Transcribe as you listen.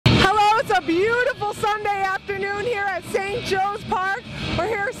a beautiful Sunday afternoon here at St. Joe's Park. We're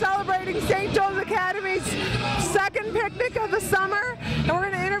here celebrating St. Joe's Academy's second picnic of the summer, and we're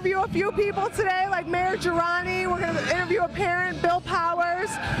going to interview a few people today, like Mayor Girani. We're going to interview a parent, Bill Powers,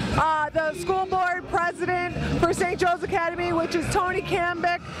 the school board president for St. Joe's Academy, which is Tony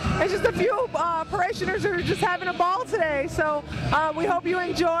Cambick, and just a few parishioners who are just having a ball today. So we hope you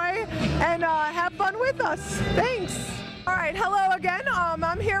enjoy and have fun with us. Thanks. All right, hello again.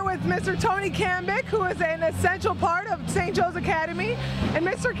 I'm here with Mr. Tony Cambick, who is an essential part of St. Joe's Academy. And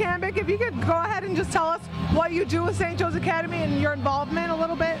Mr. Cambick, if you could go ahead and just tell us what you do with St. Joe's Academy and your involvement a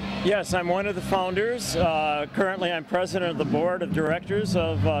little bit. Yes, I'm one of the founders. Currently, I'm president of the board of directors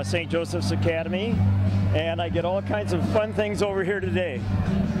of St. Joseph's Academy, and I get all kinds of fun things over here today.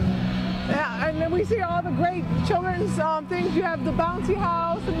 Yeah, and then we see all the great children's things. You have the bouncy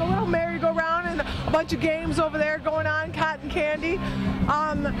house and the little merry-go-round and a bunch of games over there going on, cotton candy.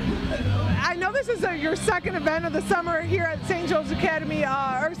 I know this is your second event of the summer here at St. Joe's Academy,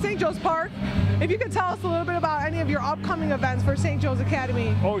 or St. Joe's Park. If you could tell us a little bit about any of your upcoming events for St. Joe's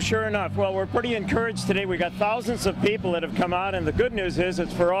Academy. Oh, sure enough. Well, we're pretty encouraged today. We got thousands of people that have come out, and the good news is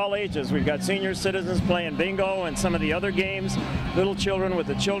it's for all ages. We've got senior citizens playing bingo and some of the other games, little children with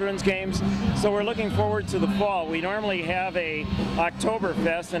the children's games. So we're looking forward to the fall. We normally have a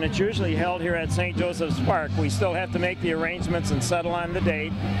Oktoberfest, and it's usually held here at St. Joseph's Park. We still have to make the arrangements and settle on the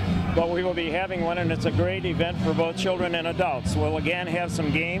date, but we will be having one, and it's a great event for both children and adults. We'll again have some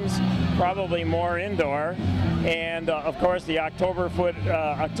games, probably more indoor, and of course the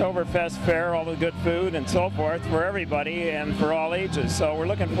Oktoberfest fair, all the good food and so forth for everybody and for all ages. So we're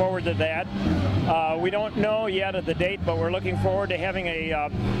looking forward to that. We don't know yet of the date, but we're looking forward to having a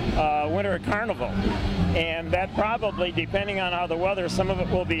winter carnival, and that probably, depending on how the weather, some of it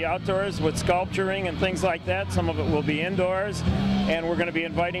will be outdoors with sculpturing and things like that, some of it will be indoors, and we're going to be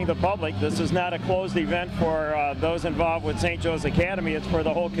inviting the public. This is not a closed event for those involved with St. Joe's Academy. It's for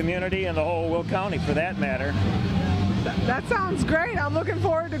the whole community and the whole Will County for that matter. That sounds great. I'm looking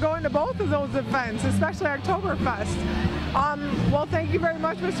forward to going to both of those events, especially Oktoberfest. Well, thank you very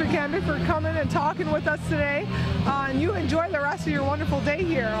much, Mr. Cambick, for coming and talking with us today. And you enjoy the rest of your wonderful day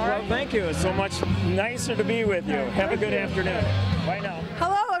here, all right? Well, thank you. It's so much nicer to be with you. Have a good afternoon. Bye now.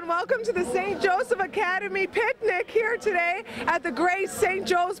 Hello, and welcome to the St. Joseph Academy picnic here today at the great St.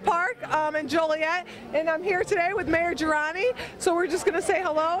 Joe's Park in Joliet. And I'm here today with Mayor Girani. So we're just going to say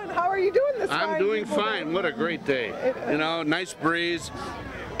hello. And how are you doing this morning? I'm doing fine. What a great day. You know, nice breeze.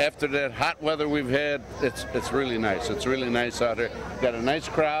 After that hot weather we've had, it's really nice. It's really nice out here. Got a nice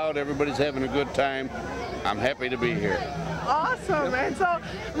crowd. Everybody's having a good time. I'm happy to be here. Awesome. And so,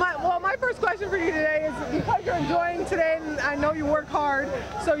 my first question for you today is, because you're enjoying today, and I know you work hard,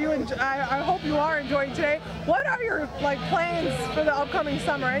 so I hope you are enjoying today. What are your plans for the upcoming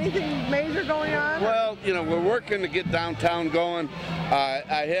summer? Anything major going on? Well, you know, we're working to get downtown going.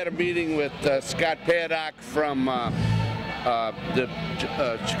 I had a meeting with Scott Paddock from the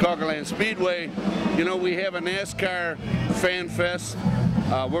Chicagoland Speedway. You know, we have a NASCAR Fan Fest.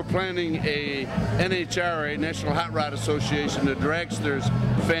 We're planning a NHRA, National Hot Rod Association, the Dragsters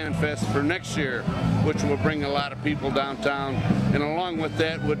Fan Fest for next year, which will bring a lot of people downtown. And along with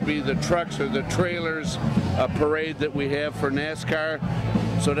that would be the trucks or the trailers parade that we have for NASCAR.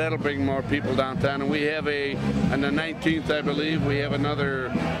 So that'll bring more people downtown. And we have on the 19th, I believe, we have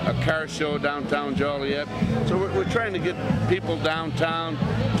another car show downtown Joliet. So we're trying to get people downtown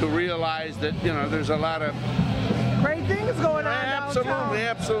to realize that, you know, there's a lot of great things going on absolutely, downtown.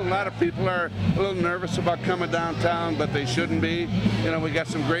 Absolutely. A lot of people are a little nervous about coming downtown, but they shouldn't be. You know, we got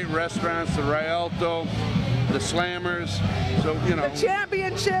some great restaurants, the Rialto, the Slammers, so, you know. The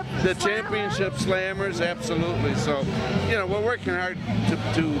championship Slammers, absolutely. So, you know, we're working hard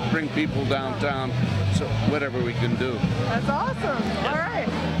to bring people downtown, so whatever we can do. That's awesome. All right.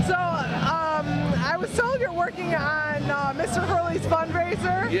 So, I was told you're working on Mr. Hurley's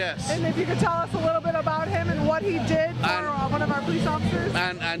fundraiser. Yes. And if you could tell us a little bit about him and what he did for one of our police officers.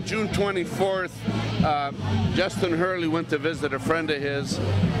 On June 24th, Justin Hurley went to visit a friend of his,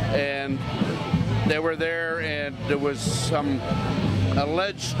 and they were there, and there was some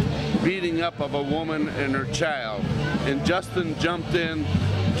alleged beating up of a woman and her child. And Justin jumped in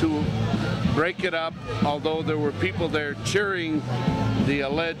to break it up, although there were people there cheering the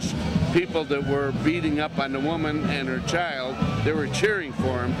alleged people that were beating up on the woman and her child. They were cheering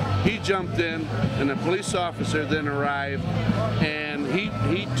for him. He jumped in, and a police officer then arrived, and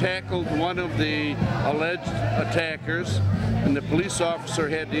he tackled one of the alleged attackers, and the police officer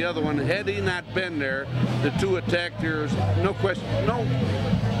had the other one. Had he not been there, the two attackers, no question,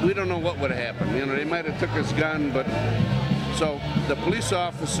 we don't know what would have happened. You know, they might have took his gun, but So the police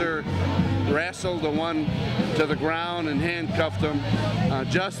officer wrestled the one to the ground and handcuffed him.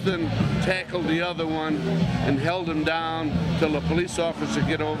 Justin tackled the other one and held him down till the police officer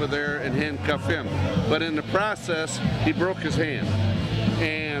get over there and handcuff him. But in the process, he broke his hand.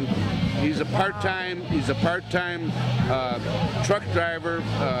 And he's a part-time truck driver,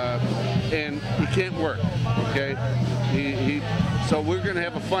 and he can't work. Okay, so we're going to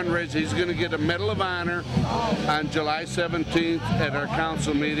have a fundraiser. He's going to get a Medal of Honor on July 17th at our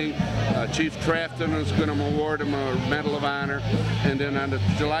council meeting. Chief Trafton is going to award him a Medal of Honor, and then on the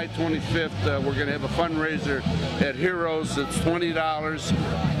July 25th, we're going to have a fundraiser at Heroes. It's $20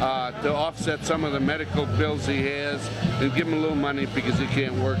 to offset some of the medical bills he has, and give him a little money because he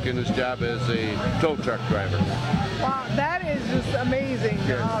can't work in his job as a tow truck driver. Wow, that is just amazing.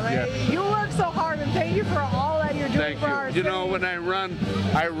 Yeah. You work so hard, and thank you for all that you're doing for our city. You know, when I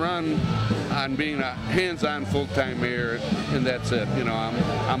run on being a hands-on full-time mayor, and that's it. You know,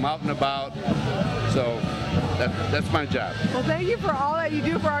 I'm out and about, so that's my job. Well, thank you for all that you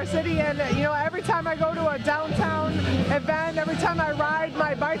do for our city, and you know, every time I go to a downtown event, every time I ride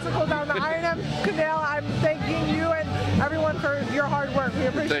my bicycle down the I&M Canal, I'm thanking you and everyone for your hard work. We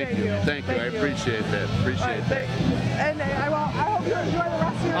appreciate you. Thank you. I appreciate that. Appreciate that. And I hope you enjoy the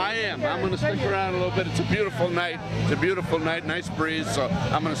rest of your I am. I'm going to stick around a little bit. It's a beautiful night. It's a beautiful night. Nice breeze. So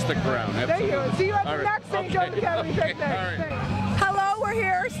I'm going to stick around. Absolutely. Thank you. See you at the next St. Joe's Academy picnic. Hello, we're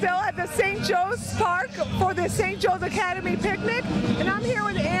here still at the St. Joe's Park for the St. Joe's Academy picnic, and I'm here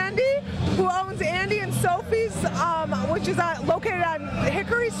with Andy, who owns Andy and Sophie's, which is located on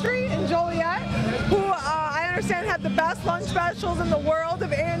Hickory Street in Joliet, who I understand have the best lunch specials in the world.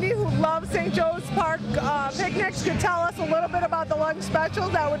 If Andy, who loves St. Joe's Park picnics, could tell us a little bit about the lunch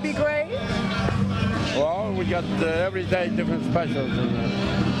specials, that would be great. Well, we got everyday different specials.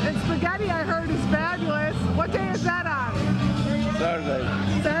 And spaghetti, I heard, is fabulous. What day is that on?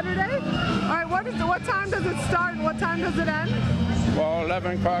 Saturday. Saturday? All right, what time does it start and what time does it end? Well,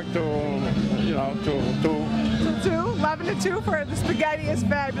 11 o'clock to 2. 11 to 2 for the spaghetti is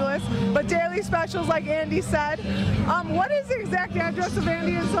fabulous. But daily specials, like Andy said. What is the exact address of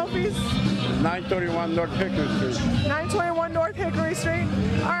Andy and Sophie's? 931 North Hickory Street. 921 North Hickory Street.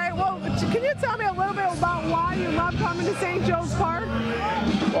 All right, well, can you tell me a little bit about why you love coming to St. Joe's Park?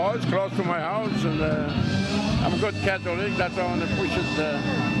 Well, it's close to my house, and I'm a good Catholic. That's why I want to push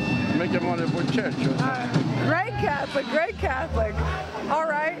it, make them want to put church. Great Catholic, great Catholic. All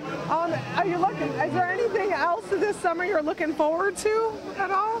right. Are you looking? Is there anything else this summer you're looking forward to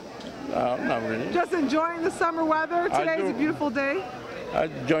at all? Not really. Just enjoying the summer weather. Today's a beautiful day. I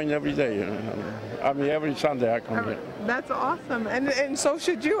join every day. I mean, every Sunday I come here. That's awesome. And so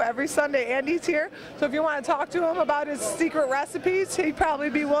should you. Every Sunday, Andy's here. So if you want to talk to him about his secret recipes, he'd probably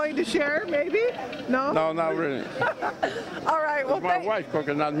be willing to share, maybe? No? No, not really. All right. Well, it's my wife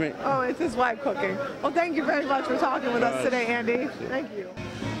cooking, not me. Oh, it's his wife cooking. Well, thank you very much for talking with us today, Andy. Thank you.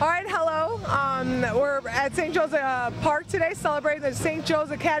 All right, hello. We're at St. Joe's Park today celebrating the St.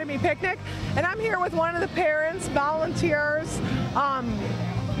 Joe's Academy picnic, and I'm here with one of the parents, volunteers,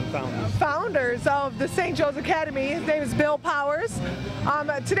 founders of the St. Joe's Academy. His name is Bill Powers.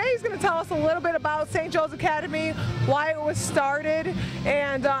 Today he's going to tell us a little bit about St. Joe's Academy, why it was started,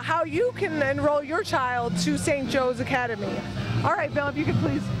 and how you can enroll your child to St. Joe's Academy. All right, Bill, if you could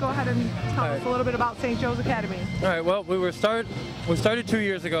please go ahead and tell us a little bit about St. Joe's Academy. All right, well, we started 2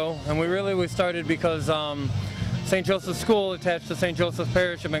 years ago, and we started because St. Joseph's School attached to St. Joseph's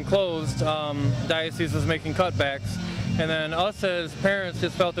Parish had been closed. Diocese was making cutbacks, and then us as parents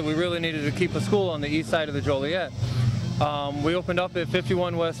just felt that we really needed to keep a school on the east side of the Joliet. We opened up at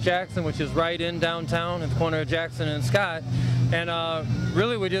 51 West Jackson, which is right in downtown at the corner of Jackson and Scott, and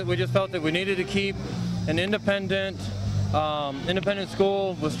really we just felt that we needed to keep an independent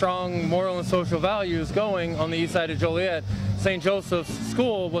school with strong moral and social values going on the east side of Joliet. St. Joseph's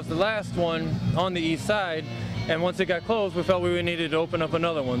School was the last one on the east side, and once it got closed, we felt we needed to open up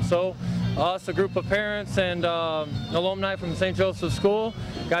another one. So us, a group of parents and alumni from St. Joseph's School,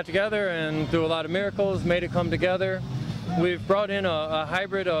 got together and through a lot of miracles made it come together. We've brought in a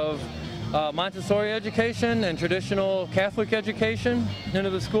hybrid of Montessori education and traditional Catholic education into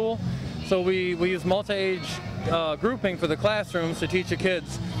the school. So we use multi-age grouping for the classrooms to teach the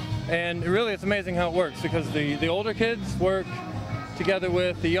kids, and really it's amazing how it works, because the older kids work together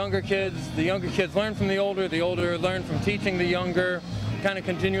with the younger kids learn from the older learn from teaching the younger, kind of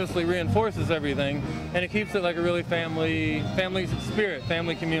continuously reinforces everything, and it keeps it like a really family spirit,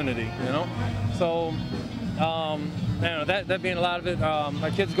 family community, you know. So that being a lot of it,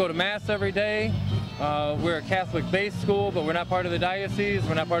 our kids go to Mass every day. We're a Catholic-based school, but we're not part of the diocese,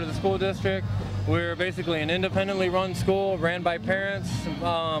 we're not part of the school district. We're basically an independently run school, ran by parents,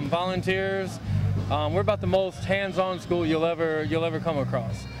 volunteers. We're about the most hands-on school you'll ever come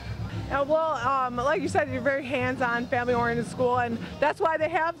across. Well, like you said, you're very hands-on, family-oriented school, and that's why they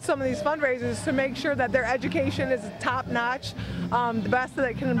have some of these fundraisers to make sure that their education is top-notch, the best that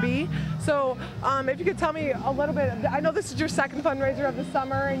it can be. So if you could tell me a little bit, I know this is your second fundraiser of the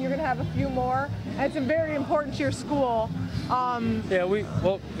summer, and you're going to have a few more, and it's very important to your school. We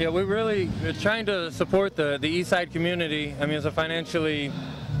really are trying to support the East Side community. I mean, it's a financially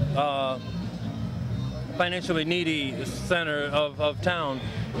needy center of town.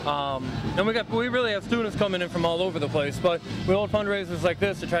 And we really have students coming in from all over the place, but we hold fundraisers like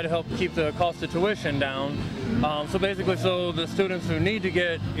this to try to help keep the cost of tuition down. So basically, so the students who need to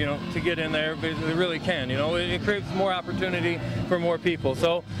get in there, basically really can. It creates more opportunity for more people.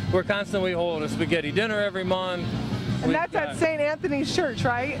 So we're constantly holding a spaghetti dinner every month. And that's at St. Anthony's Church,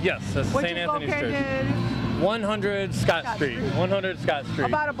 right? Yes, that's St. Anthony's Church. 100 Scott Street. 100 Scott Street.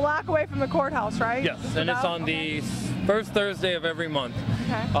 About a block away from the courthouse, right? Yes, and it's on the first Thursday of every month.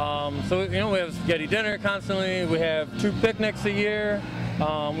 Okay. So we have spaghetti dinner constantly. We have 2 picnics a year. We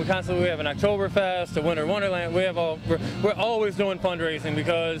have an Oktoberfest, a Winter Wonderland. We're always doing fundraising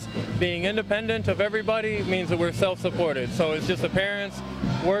because being independent of everybody means that we're self-supported. So it's just the parents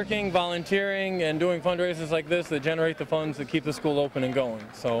working, volunteering, and doing fundraisers like this that generate the funds that keep the school open and going.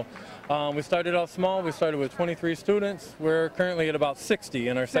 So we started off small. We started with 23 students. We're currently at about 60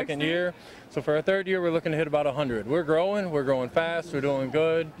 in our second year. So for our third year, we're looking to hit about 100. We're growing fast, we're doing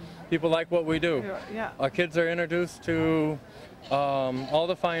good. People like what we do. Yeah. Our kids are introduced to all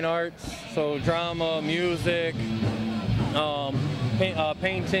the fine arts, so drama, music,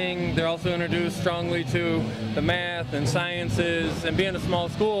 painting. They're also introduced strongly to the math and sciences. And being a small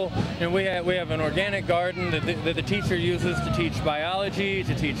school, we have an organic garden that the teacher uses to teach biology,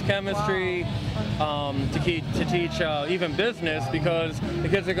 to teach chemistry, to teach even business, because the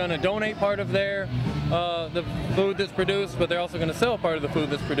kids are going to donate part of the food that's produced, but they're also going to sell part of the food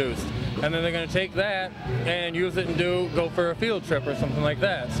that's produced. And then they're going to take that and use it and go for a field trip or something like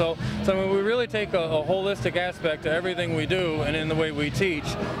that. So we really take a holistic aspect to everything we do, and in the way we teach,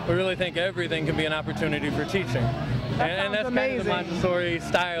 we really think everything can be an opportunity for teaching. And that's amazing. Kind of the Montessori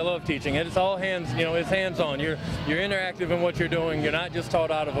style of teaching. It's all hands, it's hands-on. You're interactive in what you're doing. You're not just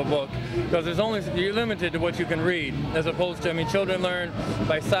taught out of a book, because you're limited to what you can read, as opposed to, children learn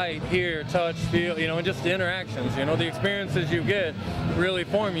by sight, hear, touch, feel, and just the interactions. The experiences you get really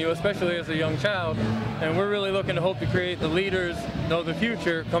form you, especially as a young child. And we're really looking to hope to create the leaders of the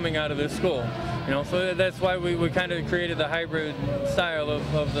future coming out of this school. So that's why we kind of created the hybrid style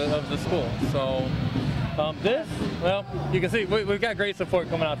of the school. So. You can see we've got great support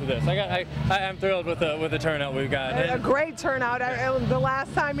coming out to this. I'm thrilled with the turnout we've got. A great turnout. The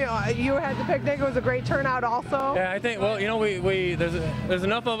last time you had the picnic, it was a great turnout also. Yeah, I think. There's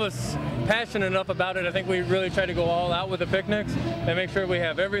enough of us passionate enough about it. I think we really try to go all out with the picnics and make sure we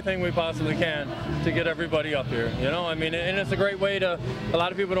have everything we possibly can to get everybody up here. And it's a great way to. A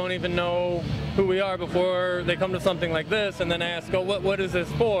lot of people don't even know who we are before they come to something like this, and then ask, "Oh, what is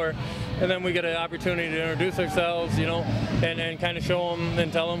this for?" And then we get an opportunity to introduce ourselves, and kind of show them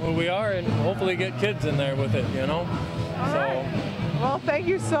and tell them who we are, and hopefully get kids in there with it, All right. Well, thank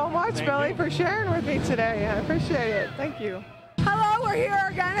you so much, Billy, for sharing with me today. I appreciate it. Thank you. Hello, we're here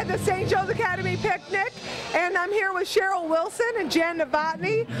again at the St. Joe's Academy picnic, and I'm here with Cheryl Wilson and Jan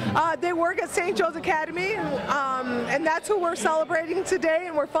Novotny. They work at St. Joe's Academy, and that's who we're celebrating today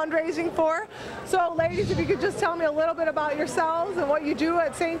and we're fundraising for. So ladies, if you could just tell me a little bit about yourselves and what you do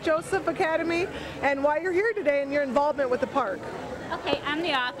at St. Joseph Academy and why you're here today and your involvement with the park. Okay, I'm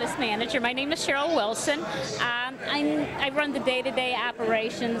the office manager. My name is Cheryl Wilson. I run the day-to-day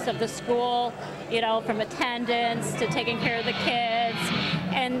operations of the school, from attendance to taking care of the kids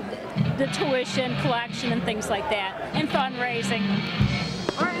and the tuition collection and things like that, and fundraising.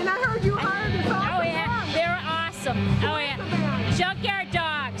 All right, and I heard you hired this awesome Oh yeah, dog. they're awesome. Oh yeah, junkyard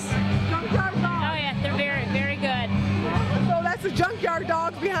dogs. Junkyard dogs. Oh yeah, they're very, very good. So that's the junkyard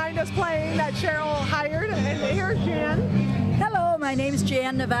dogs behind us playing that Cheryl hired, and here's Jan. Hello, my name is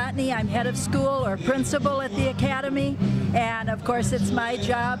Jan Novotny. I'm head of school or principal at the Academy, and of course it's my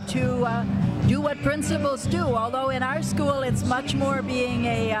job to do what principals do, although in our school it's much more being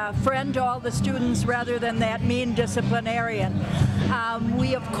a friend to all the students rather than that mean disciplinarian.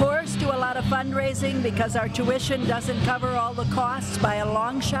 We of course do a lot of fundraising because our tuition doesn't cover all the costs by a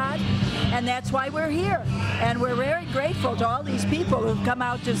long shot, and that's why we're here. And we're very grateful to all these people who've come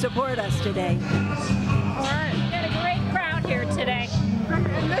out to support us today. All right. Got a great crowd here today.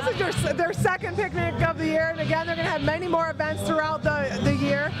 And And this is their second picnic of the year, and again, they're going to have many more events throughout the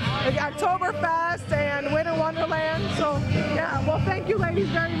year, like Oktoberfest and Winter Wonderland. So, yeah, well, thank you, ladies,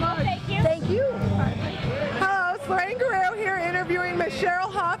 very much. Thank you. Thank you. Hello, it's Lorraine Guerrero here interviewing Miss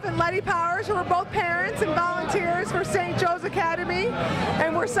Cheryl Huff and Letty Powers, who are both parents and volunteers for St. Joe's Academy,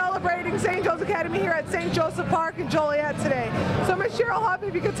 and we're celebrating St. Joe's Academy here at St. Joseph Park in Joliet today. So, Miss Cheryl Huff,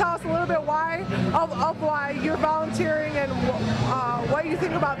 if you could tell us a little bit why you're volunteering and what you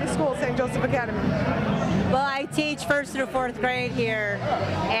think about the school, St. Joseph Academy. Well, I teach 1st through 4th grade here,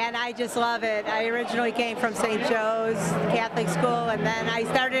 and I just love it. I originally came from St. Joe's Catholic School, and then I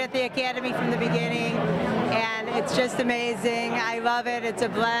started at the Academy from the beginning, and it's just amazing. I love it. It's a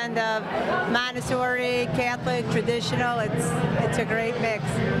blend of Montessori, Catholic, traditional. It's a great mix.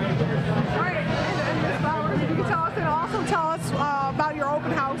 All right, and Ms. Bowers, if you could tell us, and also tell us about your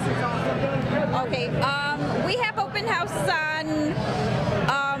open houses also. Okay, we have open houses on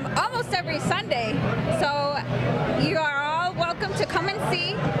almost every Sunday, so you are all welcome to come and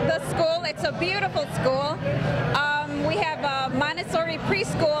see the school. It's a beautiful school. We have a Montessori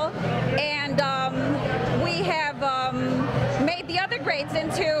preschool, and we have made the other grades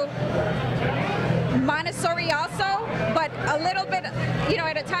into Montessori also, but a little bit,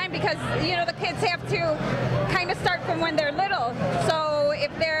 at a time, because, the kids have to kind of start from when they're little. So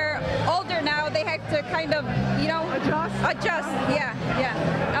if they're older now, they have to kind of, adjust. Yeah.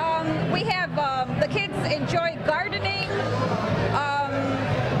 We have, the kids enjoy gardening,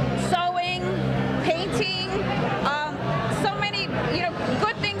 sewing, painting, so many,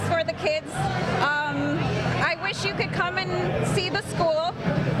 good things for the kids. I wish you could come and see the school.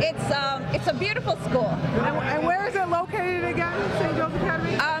 It's a beautiful school. And where is it located again, St. Joe's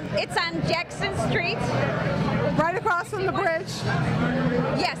Academy? It's on Jackson Street. Right across from the bridge?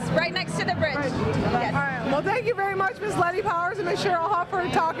 Yes, right next to the bridge. Right. Yes. All right. Well, thank you very much, Ms. Letty Powers and Ms. Cheryl Huff, for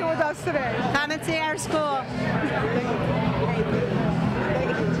talking with us today. Come and see our school.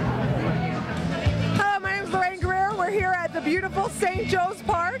 Hello, my name is Lorraine Guerrero. We're here at the beautiful St. Joe's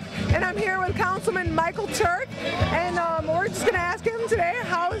Park, and I'm here with Councilman Michael Turk, and we're just going to ask him today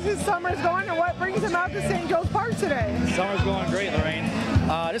how his summer's going and what brings him out to St. Joe's Park today. Summer's going great, Lorraine.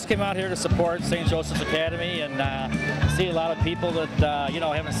 Just came out here to support St. Joseph's Academy and see a lot of people that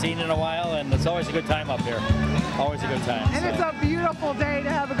haven't seen in a while, and it's always a good time up here. Always a good time. And it's a beautiful day to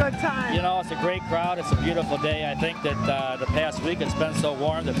have a good time. It's a great crowd. It's a beautiful day. I think that the past week it's been so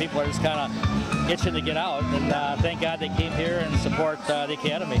warm that people are just kind of itching to get out, and thank God they came here and support the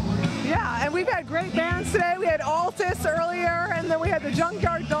Academy. Yeah, and we've had great bands today. We had Altus earlier, and then we had the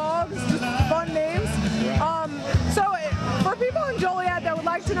Junkyard Dogs, just fun names. So for people in Joliet that would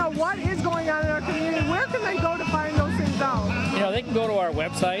like to know what is going on in our community, where can they go to find those things out? They can go to our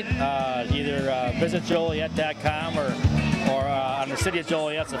website, either visit Joliet.com or on the City of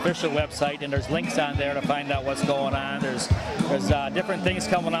Joliet's official website, and there's links on there to find out what's going on. There's different things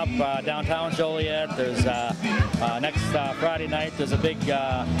coming up downtown Joliet. There's next Friday night, there's a big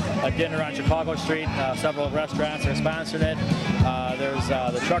a dinner on Chicago Street. Several restaurants are sponsoring it. There's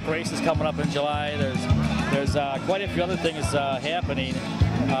the truck races coming up in July. There's quite a few other things happening.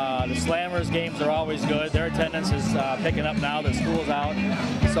 The Slammers games are always good. Their attendance is picking up now that school's out.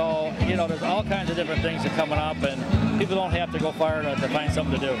 So, there's all kinds of different things that are coming up, and people don't have to go far to find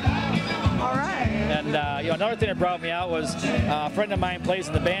something to do. All right. And, another thing that brought me out was a friend of mine plays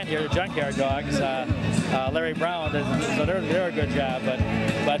in the band here, the Junkyard Dogs, Larry Brown. So they're a good job, but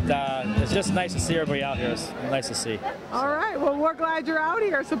it's just nice to see everybody out here. It's nice to see. All right. Well, we're glad you're out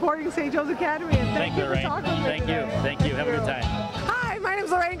here supporting St. Joe's Academy, and thank you for Lorraine. talking to me Thank today. you. Thank you. Have a good time. Hi, my name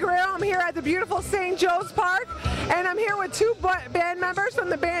is Lorraine Guerrero. I'm here at the beautiful St. Joe's Park, and I'm here with two band members from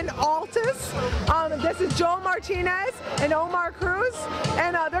the band Altus. This is Joel Martinez and Omar Cruz,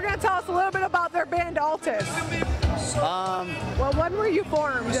 and they're going to tell us a little bit about their band Altus. Well, when were you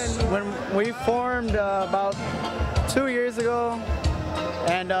formed? When we formed about 2 years ago,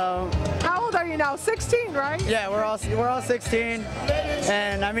 and how old are you now? 16, right? Yeah, we're all 16,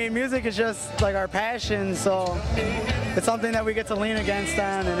 and I mean, music is just like our passion, so it's something that we get to lean against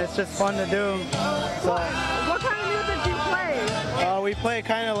on, and it's just fun to do. So, what kind of music do you play? We play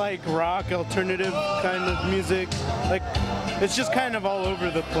kind of like rock, alternative kind of music. Like, it's just kind of all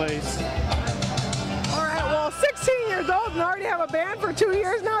over the place. All right, well, 16 years old and already have a band for 2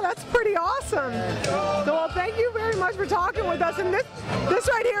 years now. That's pretty awesome. So, well, thank you very much for talking with us. And this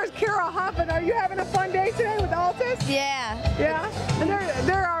right here is Kira Huff. And are you having a fun day today with Altus? Yeah. Yeah? And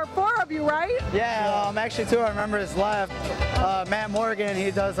there are 4 of you, right? Yeah, actually 2 of our members left. Matt Morgan,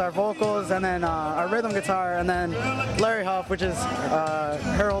 he does our vocals, and then our rhythm guitar, and then Larry Huff, which is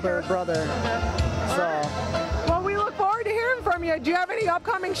her older brother. So. Well, we look forward to hearing from perform yet. Do you have any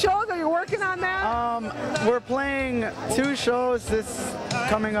upcoming shows? Are you working on that? We're playing 2 shows this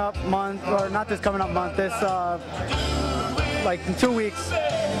coming up month, or not this coming up month, this like in 2 weeks.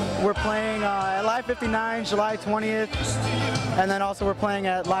 We're playing at Live 59 July 20th, and then also we're playing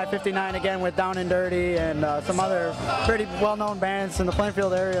at Live 59 again with Down and Dirty and some other pretty well-known bands in the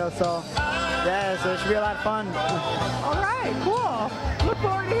Plainfield area. So yeah, so it should be a lot of fun. All right, cool. Look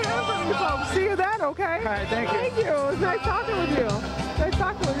forward to hearing from you folks. See you then, okay? All right, thank you. Thank you. It was nice talking with you. Nice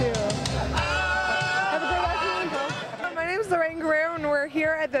talking with you. Have a great afternoon, folks. My name is Lorraine Guerrero, and we're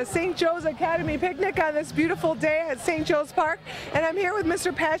here at the St. Joe's Academy picnic on this beautiful day at St. Joe's Park. And I'm here with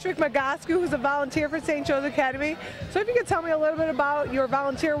Mr. Patrick Magoscu, who's a volunteer for St. Joe's Academy. So if you could tell me a little bit about your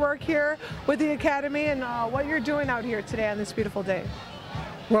volunteer work here with the Academy and what you're doing out here today on this beautiful day.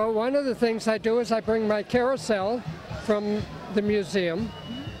 Well, one of the things I do is I bring my carousel from the museum,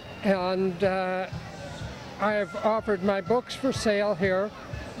 and I have offered my books for sale here.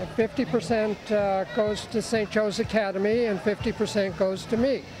 50% goes to St. Joe's Academy and 50% goes to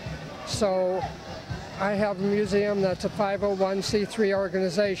me. So I have a museum that's a 501c3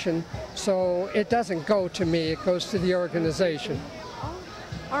 organization, so it doesn't go to me, it goes to the organization.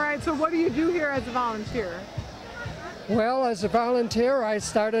 All right, so what do you do here as a volunteer? Well, as a volunteer, I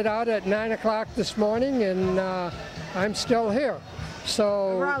started out at 9 o'clock this morning, and I'm still here.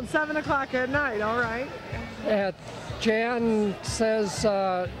 So around 7 o'clock at night, all right. Jan says,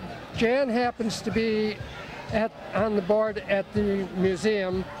 Jan happens to be on the board at the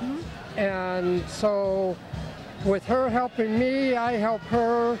museum, and so with her helping me, I help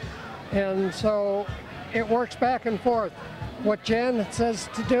her, and so it works back and forth. What Jan says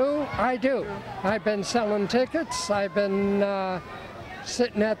to do, I do. I've been selling tickets, I've been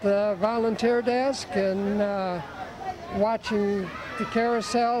sitting at the volunteer desk and watching the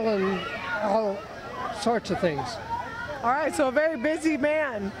carousel and all sorts of things. All right, so a very busy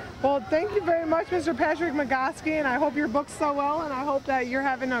man. Well, thank you very much, Mr. Patrick Magoscu, and I hope your book's so well, and I hope that you're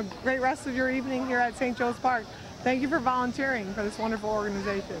having a great rest of your evening here at St. Joe's Park. Thank you for volunteering for this wonderful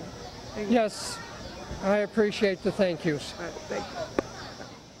organization. Thank you. Yes, I appreciate the thank yous. All right, thank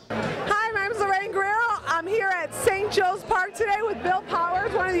you. Hi, my name is Lorraine Guerrero. I'm here at St. Joe's Park today with Bill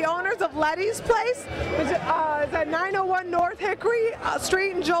Powers, one of the owners of Letty's Place. It's at 901 North Hickory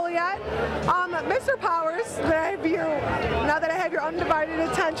Street in Joliet. Mr. Powers, now that I have your undivided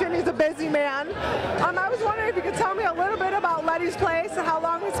attention, he's a busy man. I was wondering if you could tell me a little bit about Letty's Place and how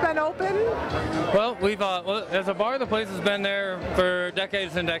long it's been open. Well, as a bar, the place has been there for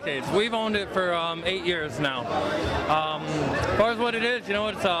decades and decades. We've owned it for 8 years now. As far as what it is, you know,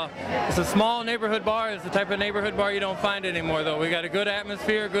 it's a small neighborhood bar. It's the type of neighborhood bar you don't find anymore, though. We got a good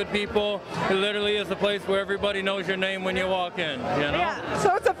atmosphere, good people. It literally is a place where everybody knows your name when you walk in, you know? Yeah,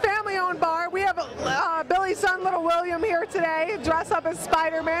 so it's a family-owned bar. We have Billy's son, little William, here today, dressed up as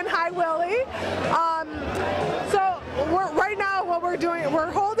Spider-Man. Hi, Willie. So right now what we're doing,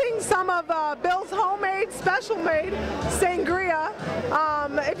 we're holding some of Bill's homemade, special-made sangria.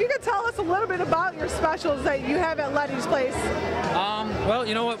 If you could tell us a little bit about your specials that you have at Letty's Place. Well,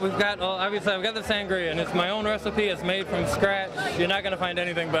 you know what, we've got, obviously I've got the sangria, and it's my own recipe. It's made from scratch. You're not going to find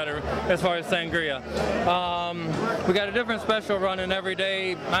anything better as far as sangria. We got a different special running every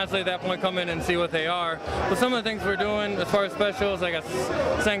day. Honestly, at that point, come in and see what they are. But some of the things we're doing as far as specials, I got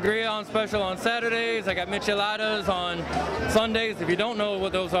sangria on special on Saturdays. I got micheladas on Sundays. If you don't know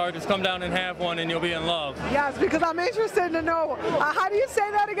what those are, just come down and have one and you'll be in love. Yes, because I'm interested to know. How do you say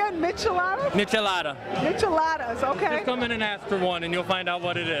that again? Michelada? Michelada. Micheladas, okay. Just come in and ask for one and you'll find out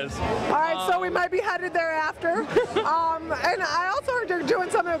what it is. All right, so we might be headed there after. And I also heard you're doing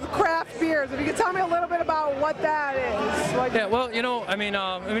something with craft beers. If you could tell me a little bit about what that is. Yeah, well, you know, I mean,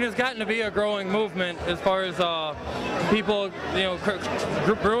 it's gotten to be a growing movement as far as people, you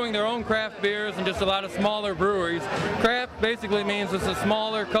know, brewing their own craft beers and just a lot of smaller breweries. Craft basically means it's a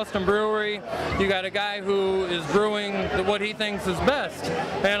smaller custom brewery. You got a guy who is brewing what he thinks is best,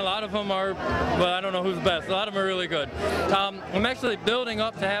 and a lot of them are, well, I don't know who's best. A lot of them are really good. I'm actually building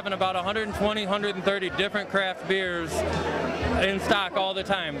up to having about 120, 130 different craft beers in stock all the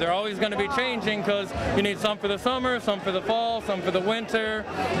time. They're always going to be changing because you need some for the summer, some for the fall, some for the winter,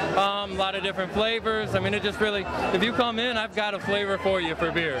 a lot of different flavors. I mean, it just really, if you come in, I've got a flavor for you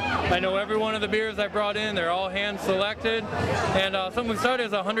for beer. I know every one of the beers I brought in, they're all hand selected, and something we started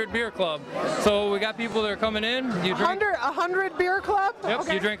as a 100 beer club. So we got people that are coming in. You drink 100 beer club? Yep,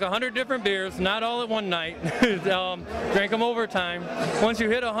 okay. You drink 100 different beers, not all at one night. Drink them over time. Once you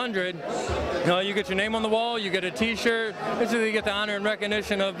hit 100, you get your name on the wall, you get a t-shirt. Basically, you get the honor and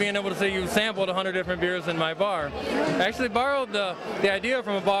recognition of being able to say you sampled 100 different beers in my bar. I actually borrowed the idea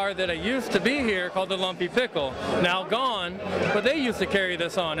from a bar that I used to be here called the Lumpy Pickle, now gone, but they used to carry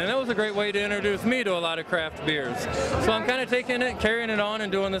this on, and that was a great way to introduce me to a lot of craft beers. So I'm kind of taking it, carrying it on,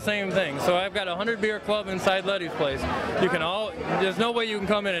 and doing the same thing. So I've got a 100 beer club inside Letty's place. There's no way you can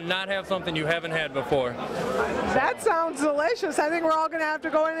come in and not have something you haven't had before. That sounds delicious. I think we're all going to have to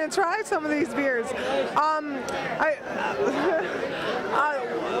go in and try some of these beers.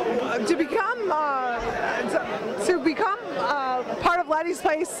 To become part of Letty's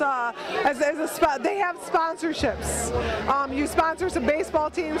Place, they have sponsorships. You sponsor some baseball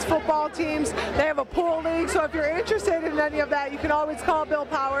teams, football teams. They have a pool league. So if you're interested in any of that, you can always call Bill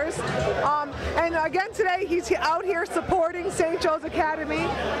Powers. And again today, he's out here supporting St. Joe's Academy,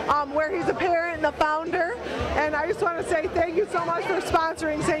 where he's a parent and the founder. And I just want to say thank you so much for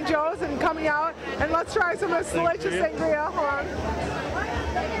sponsoring St. Joe's and coming out. And let's try some of this delicious sangria. Hold on.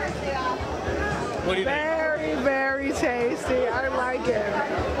 What do you think? Very, very tasty. I like it.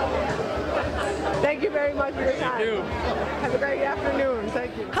 Thank you very much for your time. Thank you. Have a great afternoon.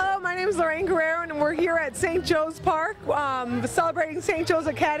 Thank you. Hello, my name is Lorraine Guerrero, and we're here at St. Joe's Park celebrating St. Joe's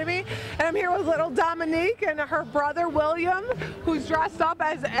Academy. And I'm here with little Dominique and her brother William, who's dressed up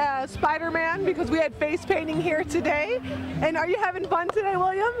as Spider-Man because we had face painting here today. And are you having fun today,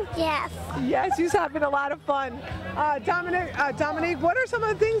 William? Yes. Yes, he's having a lot of fun. Dominique, what are some of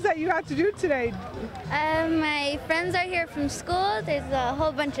the things that you got to do today? My friends are here from school. There's a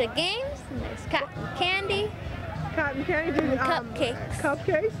whole bunch of games. And there's cotton candy. Cotton candy? And cupcakes.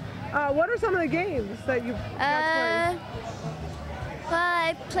 Cupcakes? What are some of the games that you got to play? Well,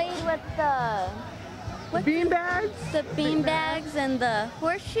 I played with the bean bags? The bean bags and the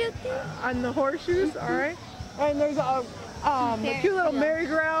horseshoe thing. On the horseshoes, all right. And there's a cute little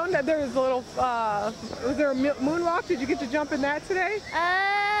merry-go-round. There's a little, was there a moonwalk? Did you get to jump in that today?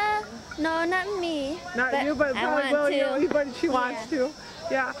 No, not me. Not you, but probably William. But she wants to.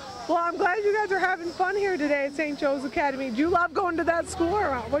 Yeah. Well, I'm glad you guys are having fun here today at St. Joe's Academy. Do you love going to that school,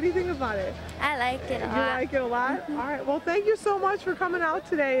 or what do you think about it? I like it a lot. You like it a lot? All right. Well, thank you so much for coming out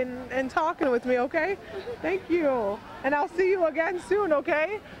today and talking with me, okay? Thank you. And I'll see you again soon,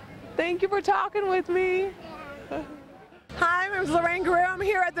 okay? Thank you for talking with me. Hi, my name is Lorraine Guerrero. I'm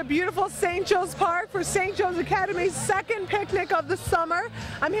here at the beautiful St. Joe's Park for St. Joe's Academy's second picnic of the summer.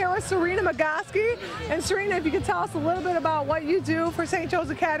 I'm here with Serena Magoski. And Serena, if you could tell us a little bit about what you do for St. Joe's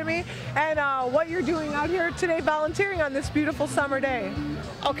Academy and what you're doing out here today volunteering on this beautiful summer day.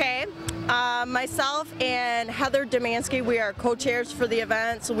 Okay. Myself and Heather Demansky, we are co-chairs for the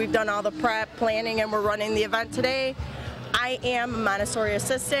event, so we've done all the prep, planning, and we're running the event today. I am a Montessori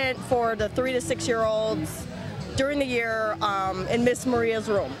assistant for the 3 to 6 year olds during the year in Miss Maria's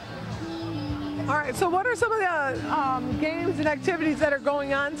room. All right, so what are some of the games and activities that are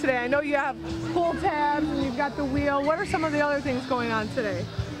going on today? I know you have pull tabs and you've got the wheel. What are some of the other things going on today?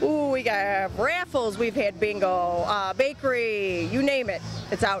 Ooh, we got raffles, we've had bingo, bakery, you name it,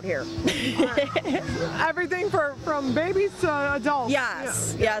 it's out here. Everything from babies to adults?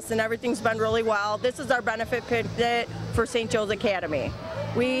 Yes, yes, and everything's been really well. This is our benefit picnic for St. Joe's Academy.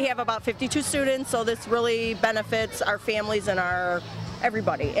 We have about 52 students, so this really benefits our families and our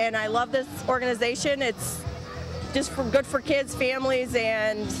everybody. And I love this organization. It's just good for kids, families,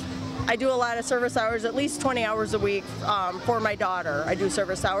 and I do a lot of service hours, at least 20 hours a week for my daughter. I do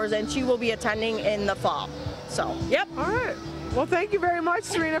service hours, and she will be attending in the fall. So, yep. All right. Well, thank you very much,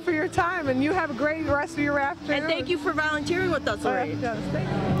 Serena, for your time, and you have a great rest of your afternoon. And thank you for volunteering with us, Lorraine.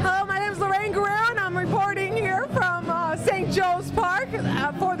 Hello, my name is Lorraine Guerrero, and I'm reporting here from St. Joe's Park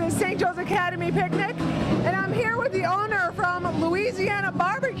for the St. Joe's Academy picnic. And I'm here with the owner from Louisiana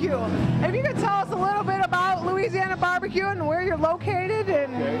Barbecue. If you could tell us a little bit about Louisiana Barbecue and where you're located.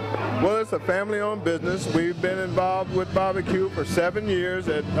 Well, it's a family-owned business. We've been involved with barbecue for 7 years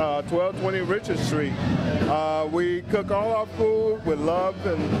at 1220 Richard Street. We cook all our food with love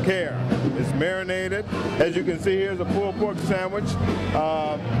and care. It's marinated. As you can see, here's a pulled pork sandwich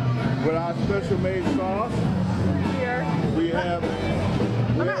with our special made sauce. Here. We have.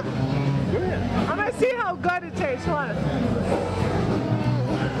 Go ahead. I'm going to see how good it tastes. Hold on.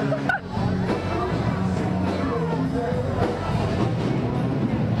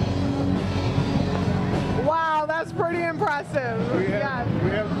 Wow, that's pretty impressive. We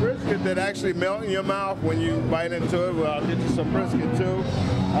have brisket that actually melt in your mouth when you bite into it. Well, I'll get you some brisket too.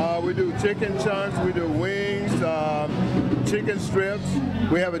 We do chicken chunks, we do wings, chicken strips.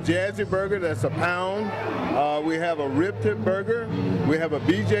 We have a Jazzy burger that's a pound. We have a rib tip burger. We have a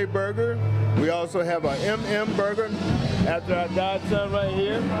BJ burger. We also have a MM burger. After our godson right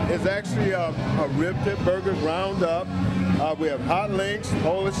here, it's actually a rib tip burger ground up. We have hot links,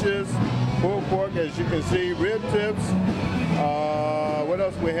 Polishes, pulled pork, as you can see, rib tips. What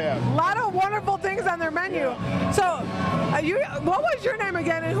else we have? A lot of wonderful things on their menu. So, what was your name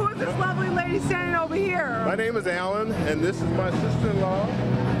again, and who is this lovely lady standing over here? My name is Alan, and this is my sister-in-law,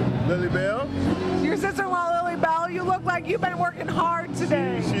 Lily Bell. Your sister-in-law, Lily Bell. You look like you've been working hard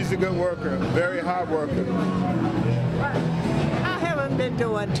today. She's a good worker, very hard worker. I haven't been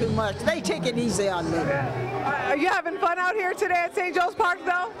doing too much. They take it easy on me. Are you having fun out here today at St. Joe's Park,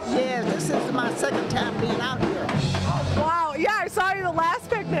 though? Yeah, this is my second time being out here. Wow, yeah, I saw you the last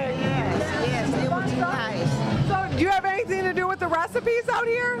picnic. Yes, it was nice. So, do you have anything to do with the recipes out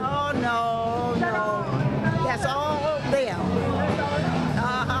here? Oh, no. That's all them.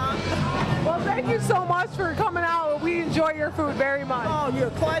 Well, thank you so much for coming out. We enjoy your food very much. Oh,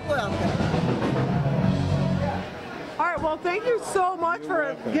 you're quite welcome. All right, well, thank you so much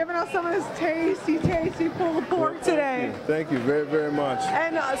for giving us some of this tasty pulled pork today. Thank you very, very much.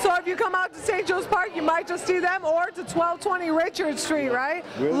 And so if you come out to St. Joe's Park, you might just see them, or to 1220 Richard Street, right?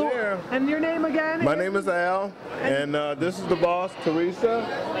 We're there. And your name again? My name is Al, and this is the boss, Teresa.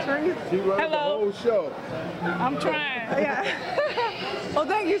 She runs the whole show. I'm trying. Yeah. Well,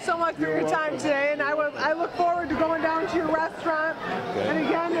 thank you so much for your time today, and I look forward to going down to your restaurant. Okay. And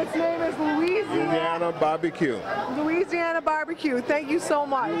again, its name is Louisiana Barbecue. Louisiana Barbecue. Thank you so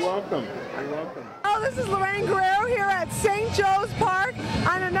much. You're welcome. You're welcome. Oh, this is Lorraine Guerrero here at St. Joe's Park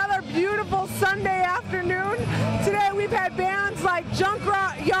on another beautiful Sunday afternoon. Today we've had bands like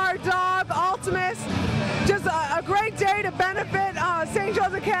Junkyard Dog, Ultimus. Just a great day to benefit St.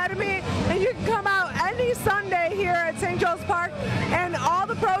 Joe's Academy, and you can come out any Sunday here at St. Joe's Park, and all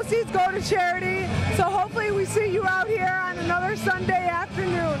the proceeds go to charity. So hopefully we see you out here on another Sunday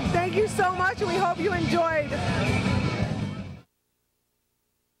afternoon. Thank you so much, and we hope you enjoyed.